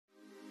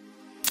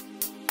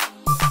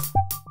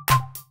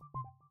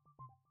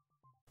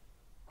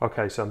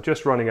Okay, so I'm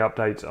just running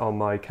updates on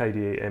my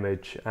KDE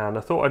image, and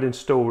I thought I'd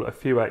install a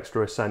few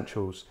extra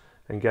essentials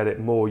and get it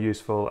more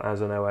useful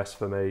as an OS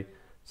for me.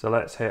 So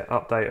let's hit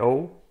update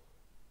all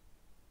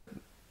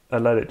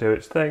and let it do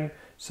its thing.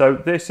 So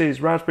this is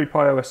Raspberry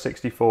Pi OS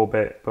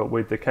 64-bit, but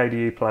with the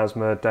KDE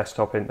Plasma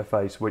desktop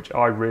interface, which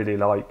I really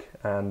like,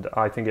 and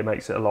I think it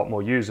makes it a lot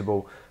more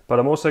usable. But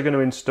I'm also going to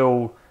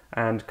install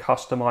and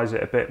customize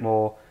it a bit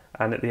more,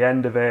 and at the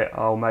end of it,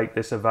 I'll make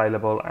this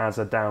available as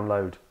a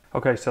download.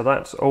 Okay, so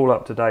that's all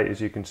up to date,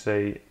 as you can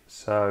see.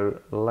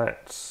 So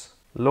let's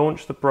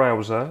launch the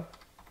browser.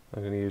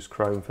 I'm going to use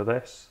Chrome for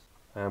this,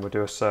 and we'll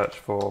do a search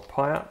for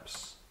Pi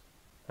apps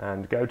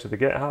and go to the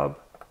GitHub.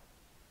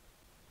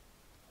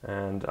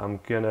 And I'm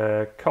going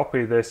to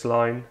copy this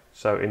line,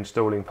 so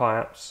installing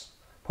Pi apps.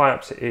 Pi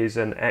apps is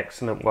an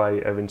excellent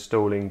way of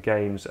installing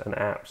games and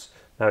apps.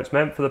 Now it's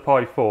meant for the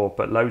Pi 4,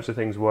 but loads of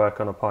things work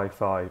on a Pi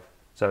 5,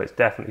 so it's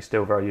definitely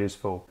still very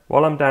useful.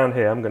 While I'm down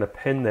here, I'm going to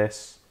pin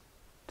this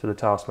to the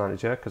task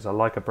manager because I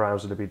like a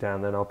browser to be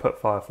down there, and I'll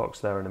put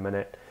Firefox there in a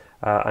minute.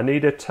 I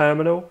need a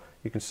terminal.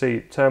 You can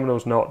see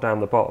terminal's not down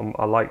the bottom.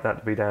 I like that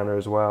to be down there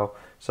as well.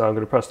 So I'm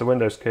going to press the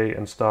Windows key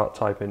and start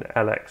typing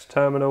LX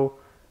terminal,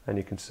 and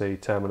you can see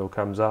terminal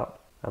comes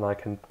up, and I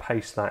can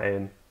paste that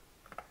in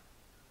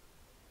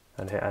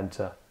and hit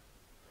enter.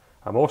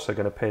 I'm also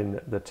going to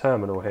pin the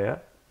terminal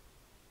here,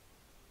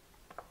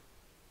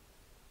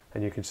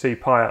 and you can see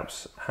Pi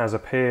apps has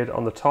appeared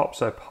on the top,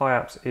 so Pi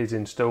apps is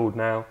installed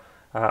now.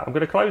 I'm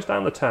going to close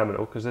down the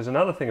terminal because there's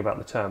another thing about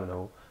the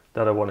terminal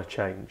that I want to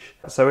change.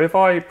 So if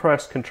I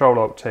press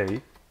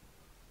Ctrl-Alt-T,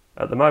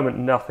 at the moment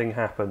nothing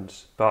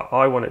happens, but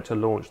I want it to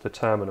launch the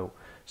terminal.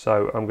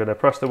 So I'm going to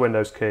press the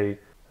Windows key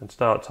and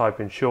start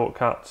typing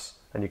shortcuts,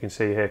 and you can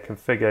see here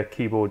configure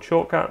keyboard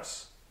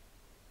shortcuts.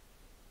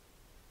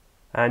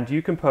 And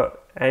you can put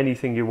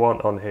anything you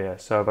want on here.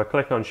 So if I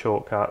click on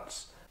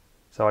shortcuts,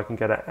 so I can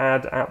get an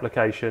add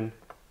application,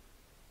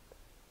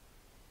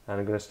 and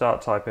I'm going to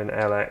start typing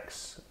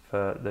LX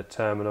for the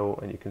terminal,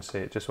 and you can see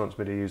it just wants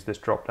me to use this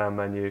drop down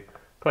menu.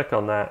 Click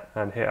on that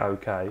and hit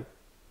OK.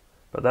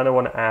 But then I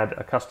want to add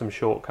a custom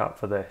shortcut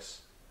for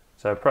this.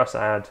 So press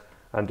add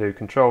and do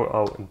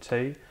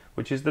Ctrl-Alt-T,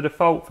 which is the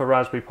default for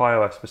Raspberry Pi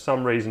OS. For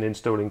some reason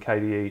installing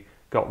KDE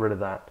got rid of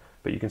that,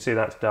 but you can see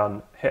that's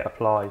done. Hit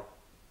apply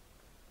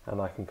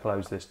and I can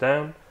close this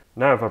down.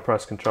 Now if I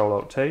press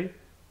Ctrl-Alt-T,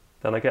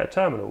 then I get a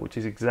terminal, which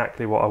is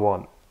exactly what I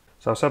want.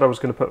 So I said I was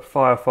going to put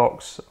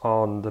Firefox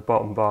on the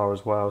bottom bar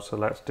as well, so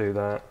let's do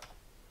that.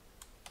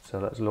 So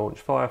let's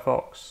launch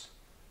Firefox.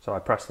 So I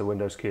press the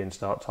Windows key and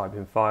start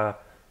typing Fire.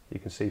 You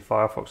can see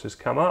Firefox has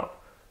come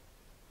up.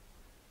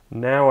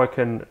 Now I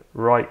can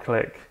right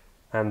click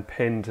and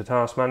pin to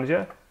Task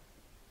Manager.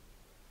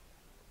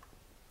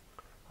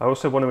 I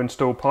also want to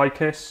install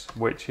Pikiss,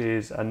 which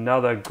is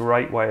another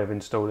great way of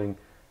installing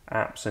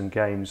apps and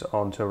games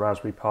onto a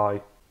Raspberry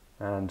Pi.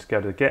 And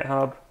go to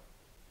GitHub.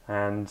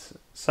 And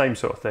same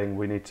sort of thing,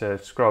 we need to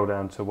scroll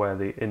down to where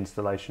the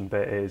installation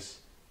bit is.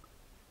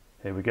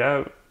 Here we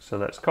go. So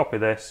let's copy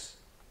this,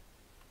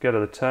 go to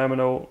the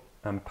terminal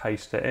and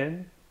paste it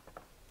in.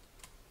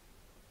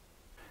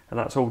 And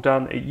that's all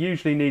done. It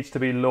usually needs to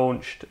be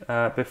launched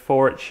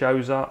before it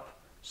shows up.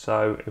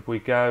 So if we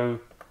go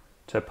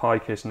to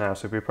Pikiss now,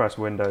 so if we press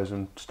Windows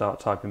and start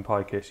typing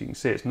Pikiss, you can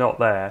see it's not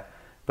there,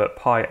 but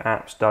Pi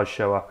apps does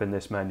show up in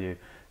this menu.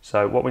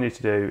 So what we need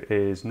to do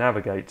is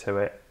navigate to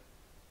it,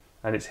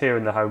 and it's here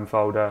in the home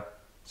folder,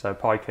 so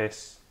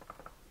Pikiss,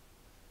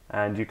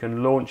 and you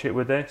can launch it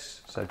with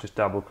this. So just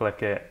double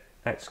click it,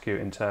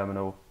 execute in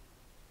terminal,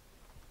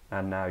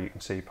 and now you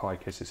can see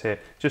Pikiss is here.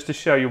 Just to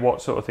show you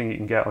what sort of thing you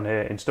can get on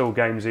here, install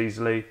games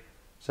easily,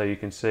 so you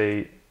can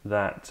see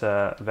that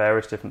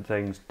various different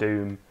things,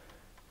 Doom,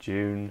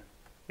 Dune,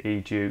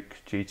 E-Duke,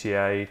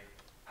 GTA,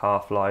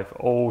 Half-Life,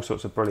 all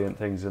sorts of brilliant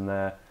things in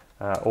there.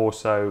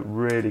 Also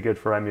really good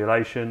for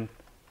emulation,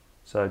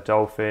 so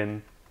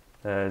Dolphin,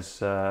 there's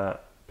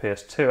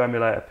PS2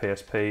 emulator,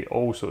 PSP,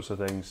 all sorts of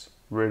things,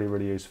 really,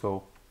 really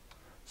useful.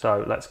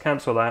 So let's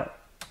cancel that,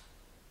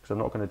 because I'm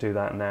not going to do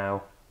that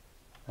now.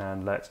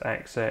 And let's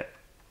exit.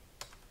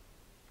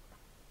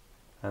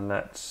 And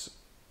let's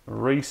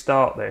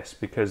restart this,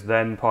 because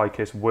then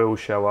Pikiss will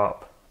show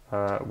up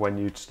when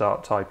you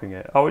start typing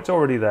it. Oh, it's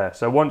already there.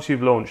 So once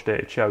you've launched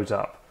it, it shows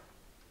up.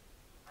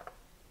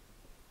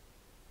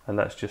 And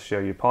let's just show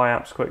you Pi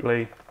apps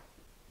quickly.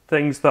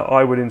 Things that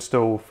I would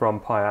install from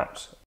Pi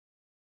apps.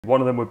 One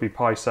of them would be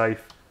PiSafe,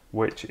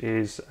 which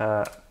is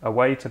a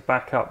way to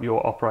back up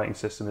your operating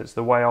system. It's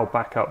the way I'll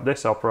back up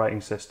this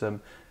operating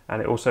system,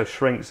 and it also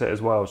shrinks it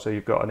as well, so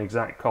you've got an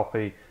exact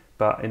copy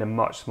but in a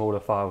much smaller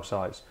file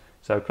size.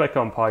 So click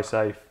on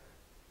PiSafe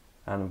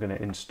and I'm going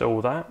to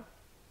install that,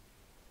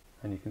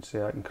 and you can see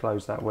I can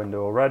close that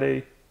window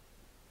already.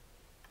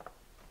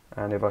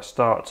 And if I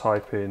start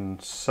typing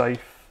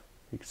safe,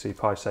 you can see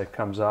PiSafe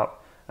comes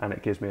up, and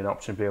it gives me an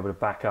option to be able to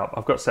back up.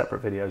 I've got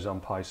separate videos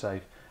on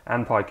PiSafe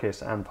and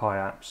Pikiss and Pi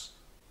apps.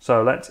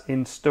 So let's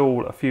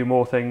install a few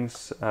more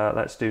things.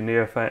 Let's do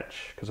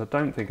NeoFetch, because I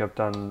don't think I've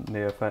done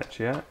NeoFetch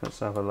yet. Let's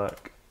have a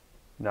look.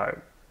 No.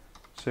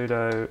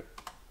 sudo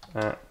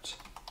apt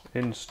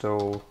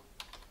install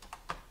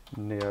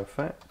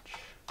neofetch.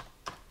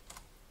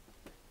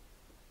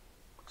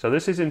 So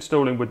this is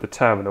installing with the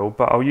terminal,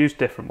 but I'll use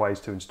different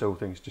ways to install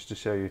things just to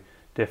show you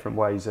different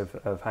ways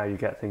of how you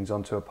get things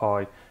onto a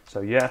Pi.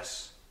 So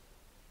yes,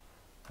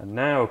 and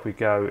now if we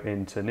go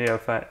into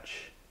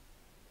neofetch,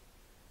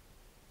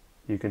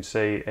 you can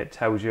see it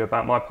tells you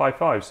about my Pi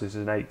 5. So this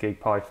is an 8 gig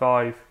Pi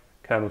 5,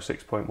 kernel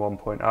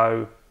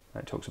 6.1.0.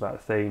 It talks about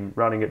the theme,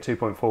 running at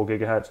 2.4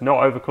 gigahertz, not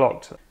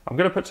overclocked. I'm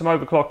going to put some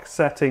overclock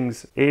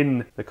settings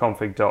in the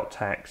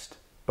config.txt,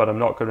 but I'm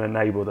not going to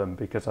enable them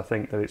because I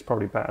think that it's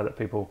probably better that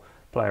people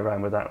play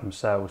around with that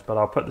themselves. But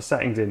I'll put the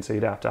settings in so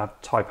you don't have to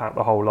type out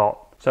the whole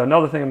lot. So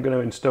another thing I'm going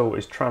to install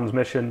is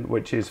transmission,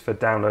 which is for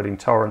downloading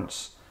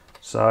torrents.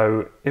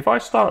 So if I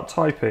start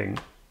typing,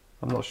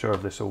 I'm not sure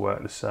if this will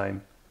work the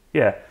same.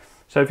 Yeah,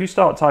 so if you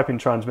start typing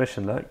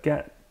transmission, look,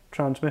 get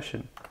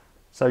transmission.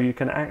 So you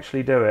can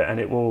actually do it and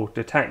it will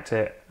detect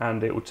it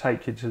and it will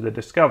take you to the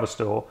Discover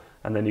store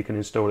and then you can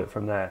install it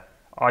from there.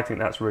 I think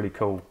that's really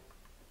cool.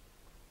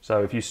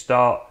 So if you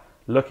start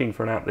looking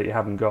for an app that you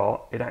haven't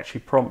got, it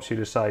actually prompts you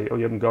to say, oh,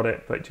 you haven't got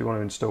it, but do you want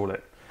to install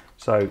it?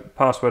 So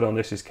password on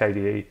this is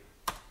KDE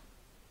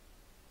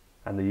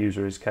and the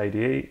user is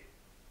KDE,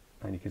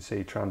 and you can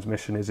see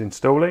transmission is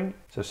installing.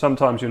 So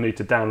sometimes you'll need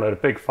to download a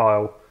big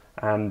file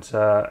and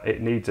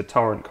it needs a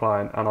torrent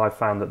client, and I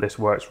found that this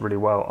works really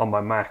well on my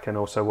Mac and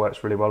also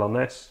works really well on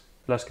this.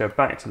 Let's go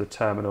back to the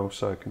terminal,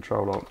 so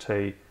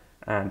Control-Alt-T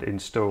and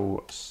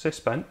install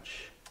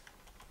Sysbench.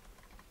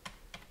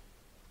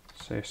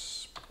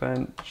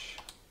 Sysbench.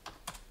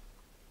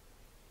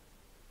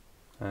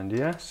 And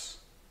yes,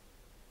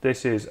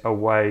 this is a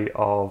way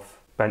of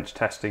bench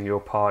testing your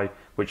Pi,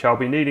 which I'll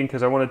be needing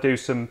because I want to do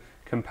some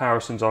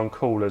comparisons on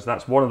coolers.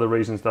 That's one of the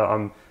reasons that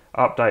I'm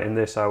updating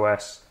this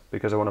OS,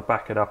 because I want to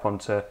back it up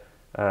onto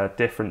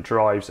different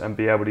drives and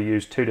be able to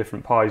use two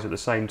different Pis at the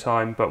same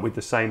time, but with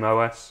the same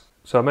OS.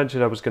 So I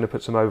mentioned I was going to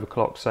put some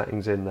overclock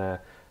settings in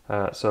there.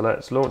 So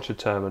let's launch a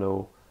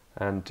terminal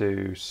and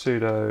do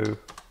sudo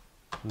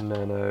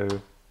nano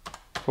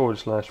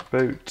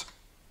 /boot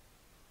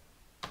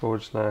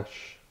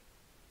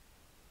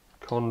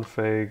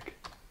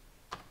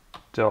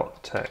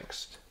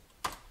 /config.txt.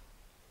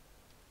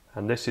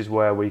 And this is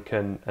where we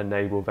can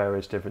enable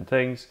various different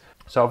things.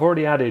 So I've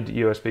already added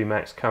USB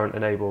max current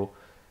enable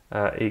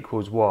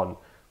equals 1,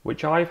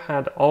 which I've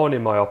had on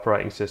in my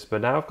operating system,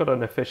 but now I've got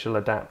an official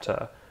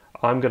adapter.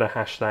 I'm going to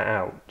hash that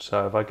out.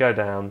 So if I go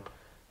down,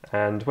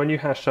 and when you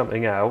hash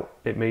something out,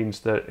 it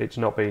means that it's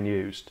not being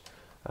used.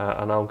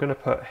 And I'm going to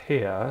put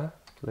here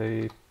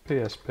the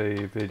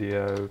PSP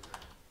video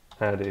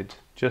added,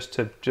 just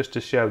to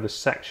show the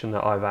section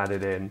that I've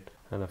added in.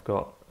 And I've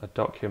got a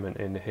document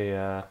in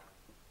here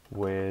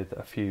with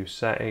a few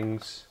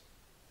settings.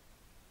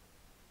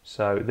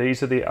 So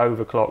these are the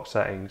overclock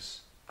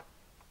settings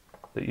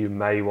that you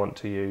may want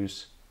to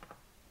use,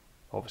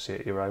 obviously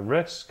at your own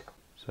risk.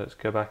 So let's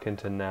go back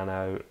into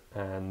Nano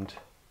and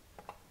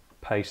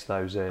paste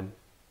those in.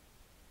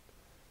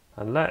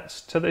 And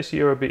let's, to this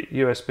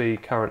USB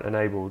current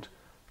enabled,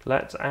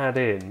 let's add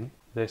in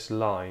this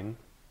line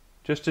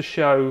just to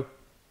show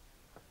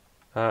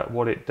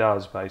what it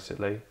does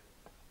basically.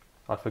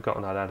 I'd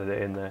forgotten I'd added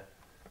it in there.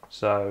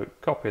 So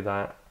copy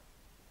that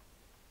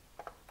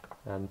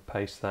and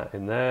paste that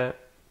in there.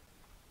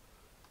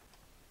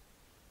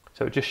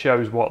 So it just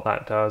shows what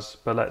that does,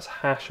 but let's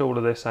hash all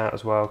of this out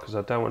as well because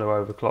I don't want to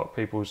overclock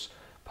people's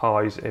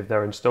Pis if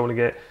they're installing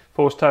it.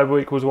 Force turbo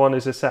equals 1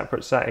 is a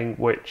separate setting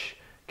which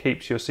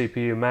keeps your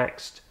CPU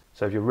maxed.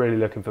 So if you're really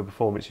looking for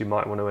performance, you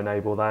might want to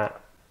enable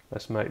that.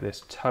 Let's make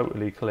this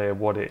totally clear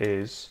what it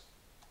is.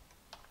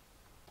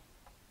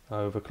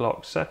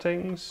 Overclock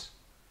settings.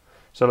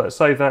 So let's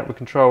save that with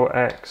Control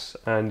X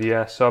and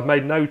yes. So I've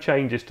made no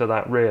changes to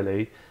that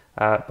really,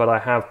 but I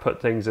have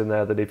put things in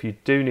there that if you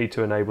do need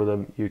to enable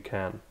them, you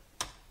can.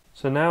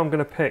 So now I'm going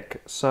to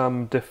pick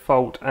some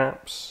default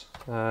apps.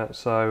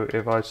 So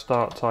if I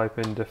start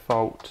typing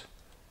default,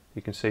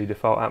 you can see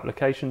default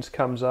applications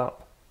comes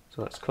up.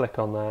 So let's click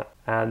on that.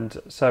 And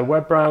so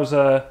web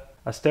browser,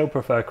 I still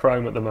prefer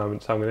Chrome at the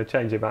moment, so I'm going to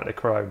change it back to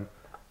Chrome.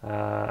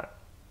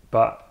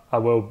 But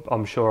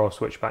I'm sure I'll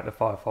switch back to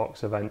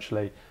Firefox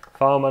eventually.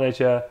 File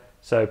manager,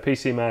 so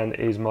PCMan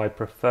is my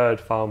preferred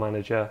file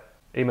manager.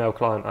 Email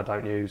client I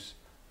don't use.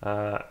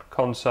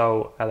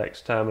 Console,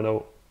 LX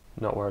terminal,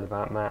 not worried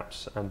about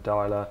maps, and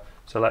dialer.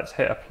 So let's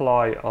hit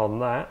apply on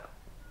that.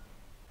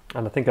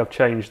 And I think I've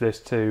changed this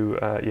to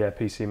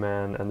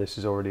PCMan, and this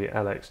is already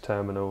LX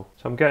terminal.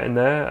 So I'm getting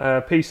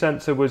there.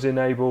 psensor was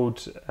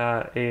enabled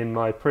in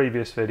my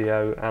previous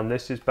video, and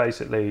this is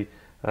basically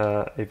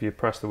if you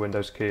press the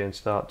Windows key and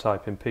start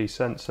typing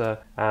psensor,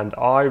 and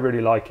I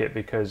really like it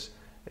because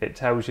it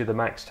tells you the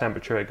max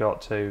temperature it got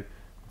to. In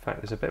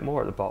fact, there's a bit more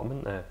at the bottom,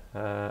 isn't there?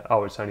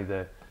 Oh, it's only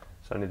the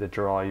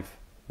drive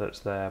that's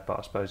there, but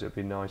I suppose it'd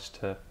be nice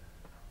to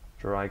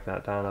drag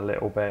that down a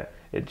little bit.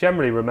 It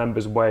generally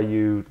remembers where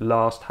you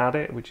last had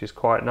it, which is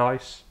quite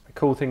nice. The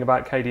cool thing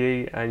about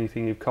KDE,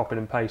 anything you've copied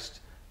and pasted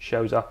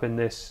shows up in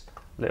this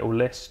little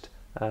list,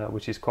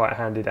 which is quite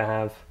handy to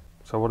have.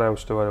 So what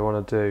else do I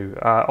want to do?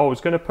 I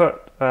was going to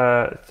put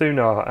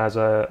Thunar as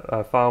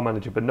a file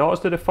manager, but not as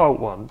the default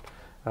one,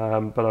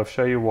 but I'll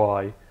show you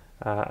why.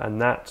 And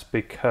that's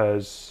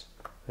because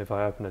if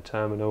I open a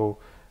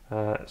terminal,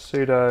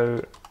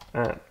 sudo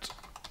apt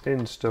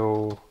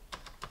install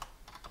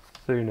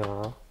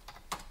Thunar,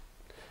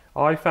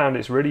 I found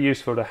it's really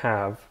useful to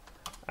have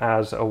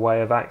as a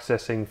way of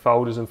accessing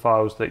folders and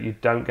files that you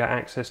don't get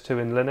access to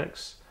in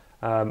Linux.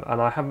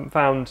 And I haven't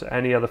found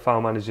any other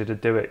file manager to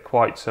do it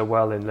quite so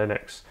well in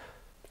Linux.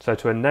 So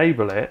to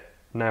enable it,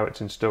 now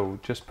it's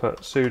installed, just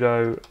put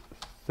sudo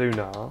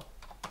Thunar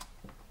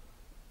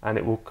and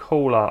it will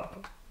call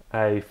up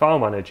a file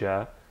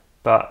manager,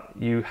 but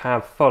you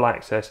have full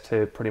access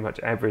to pretty much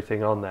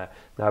everything on there.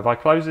 Now if I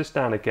close this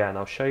down again,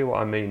 I'll show you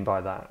what I mean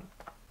by that.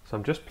 So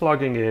I'm just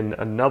plugging in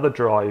another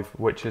drive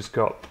which has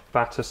got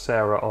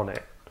Batacera on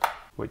it,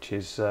 which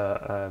is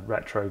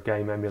retro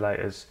game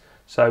emulators.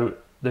 So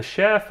the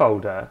share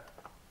folder,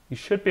 you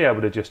should be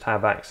able to just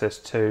have access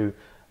to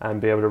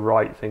and be able to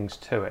write things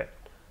to it,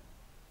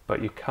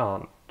 but you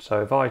can't.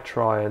 So if I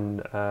try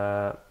and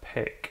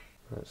pick,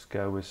 let's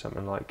go with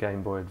something like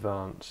Game Boy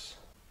Advance.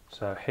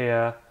 So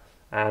here,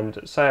 and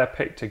say I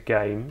picked a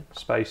game,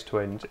 Space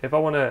Twins. If I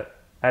want to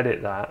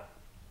edit that,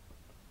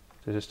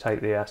 to just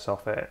take the S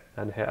off it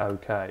and hit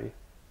OK,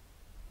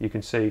 you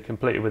can see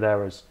completely with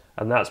errors,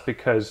 and that's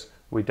because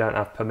we don't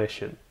have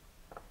permission.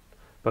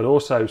 But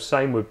also,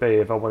 same would be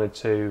if I wanted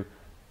to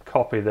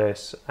copy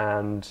this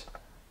and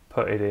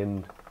put it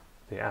in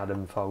the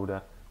Adam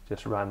folder,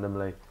 just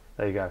randomly.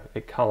 There you go,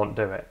 it can't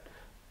do it.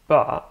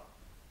 But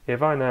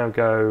if I now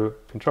go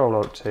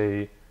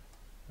Control-Alt-T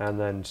and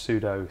then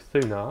sudo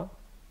Thunar,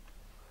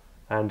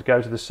 and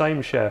go to the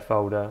same share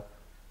folder,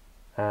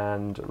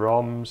 and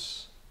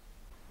ROMs,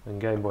 and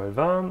Game Boy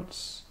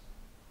Advance,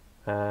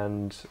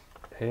 and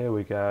here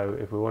we go,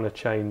 if we want to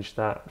change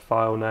that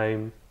file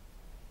name,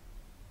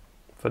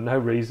 for no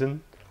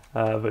reason,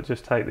 but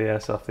just take the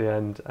S off the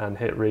end and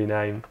hit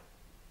rename,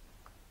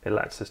 it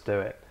lets us do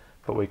it.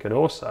 But we can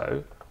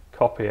also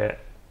copy it,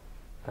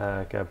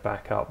 go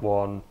back up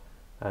one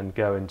and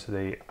go into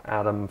the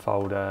Adam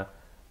folder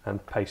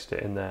and paste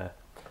it in there.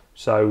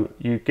 So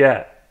you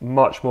get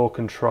much more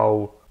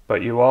control,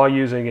 but you are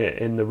using it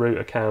in the root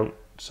account,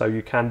 so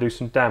you can do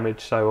some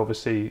damage. So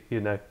obviously,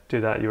 do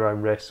that at your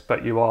own risk,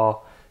 but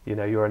you're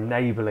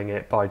enabling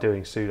it by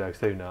doing sudo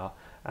Thunar.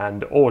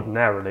 And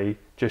ordinarily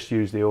just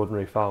use the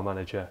ordinary file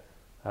manager,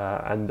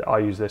 and I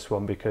use this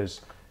one because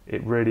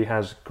it really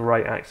has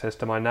great access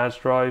to my NAS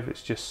drive.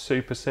 It's just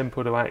super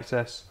simple to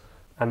access,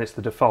 and it's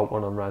the default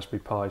one on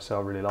Raspberry Pi, so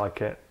I really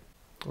like it.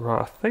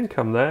 Right, I think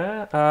I'm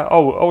there.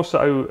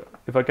 Also,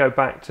 if I go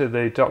back to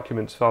the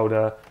documents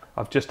folder,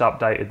 I've just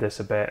updated this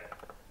a bit,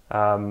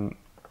 and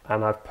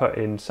I've put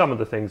in some of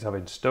the things I've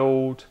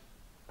installed.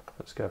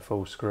 Let's go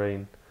full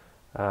screen.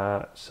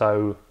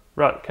 So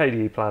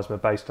KDE Plasma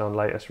based on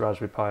latest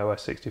Raspberry Pi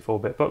OS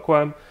 64-bit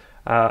bookworm.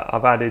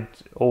 I've added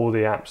all the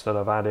apps that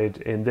I've added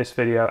in this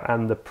video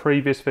and the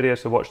previous video,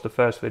 so watch the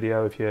first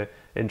video if you're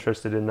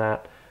interested in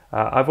that.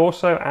 I've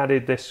also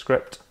added this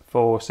script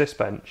for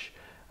Sysbench,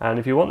 and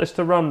if you want this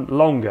to run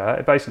longer,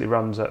 it basically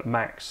runs at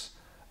max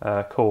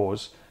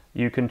cores.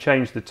 You can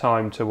change the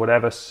time to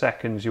whatever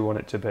seconds you want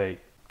it to be,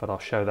 but I'll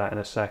show that in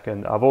a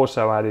second. I've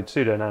also added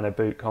sudo nano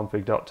boot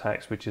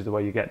config.txt, which is the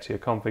way you get to your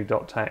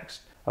config.txt.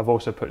 I've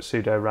also put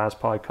sudo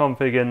raspi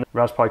config in.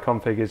 Raspi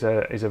config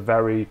is a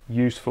very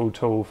useful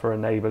tool for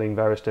enabling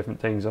various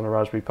different things on a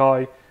Raspberry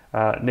Pi.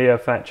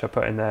 Neofetch I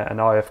put in there, and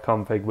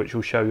ifconfig, which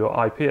will show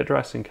your IP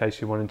address in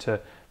case you wanted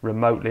to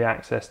remotely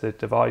access the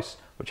device,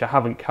 which I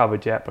haven't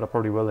covered yet, but I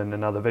probably will in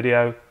another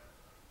video.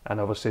 And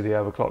obviously the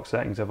overclock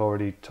settings I've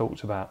already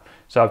talked about.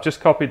 So I've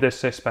just copied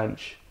this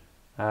Sysbench.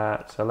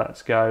 So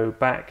let's go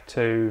back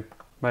to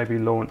maybe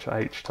launch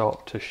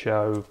htop to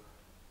show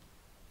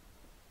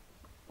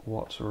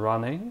what's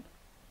running.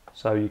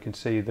 So you can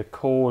see the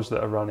cores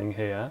that are running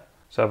here.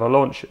 So if I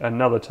launch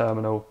another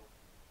terminal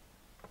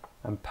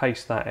and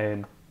paste that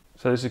in,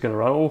 so this is going to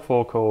run all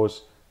 4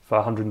 cores for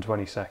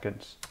 120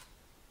 seconds.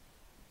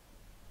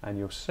 And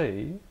you'll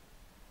see,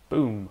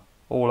 boom,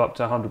 all up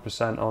to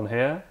 100% on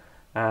here.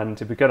 And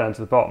if we go down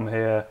to the bottom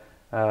here,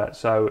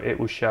 so it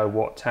will show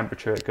what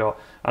temperature it got.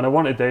 And I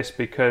wanted this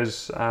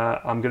because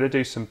I'm going to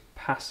do some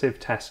passive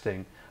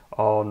testing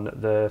on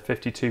the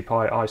 52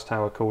 Pi Ice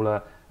Tower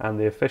cooler and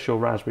the official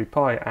Raspberry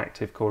Pi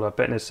active cooler,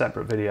 but in a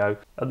separate video.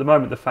 At the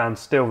moment the fan's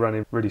still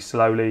running really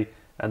slowly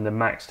and the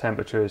max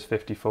temperature is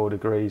 54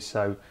 degrees,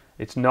 so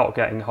it's not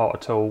getting hot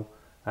at all.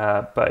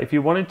 But if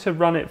you wanted to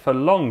run it for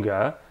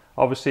longer,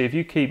 obviously if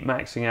you keep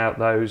maxing out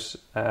those,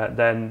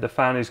 then the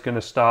fan is going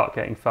to start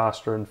getting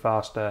faster and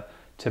faster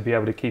to be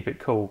able to keep it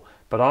cool.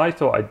 But I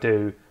thought I'd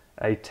do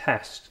a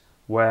test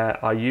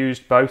where I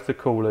used both the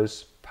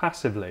coolers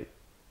passively,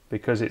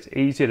 because it's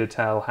easier to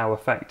tell how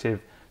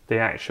effective the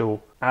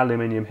actual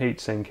aluminium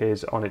heatsink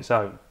is on its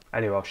own.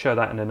 Anyway, I'll show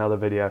that in another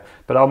video,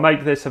 but I'll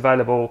make this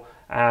available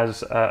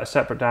as a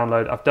separate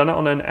download. I've done it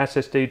on an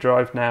SSD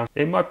drive now.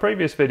 In my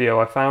previous video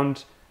I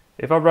found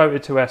If I wrote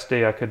it to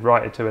SD, I could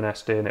write it to an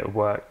SD and it would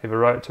work. If I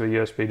wrote it to a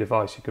USB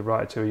device, you could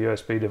write it to a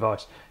USB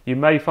device. You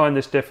may find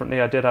this differently.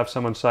 I did have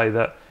someone say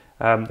that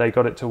they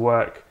got it to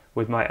work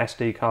with my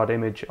SD card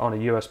image on a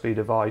USB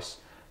device,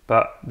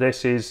 but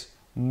this is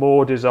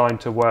more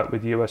designed to work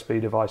with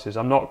USB devices.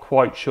 I'm not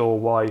quite sure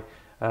why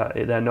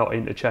they're not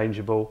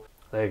interchangeable.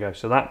 There you go.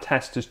 So that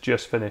test has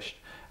just finished.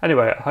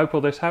 Anyway, I hope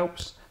all this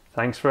helps.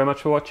 Thanks very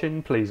much for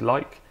watching. Please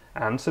like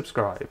and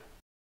subscribe.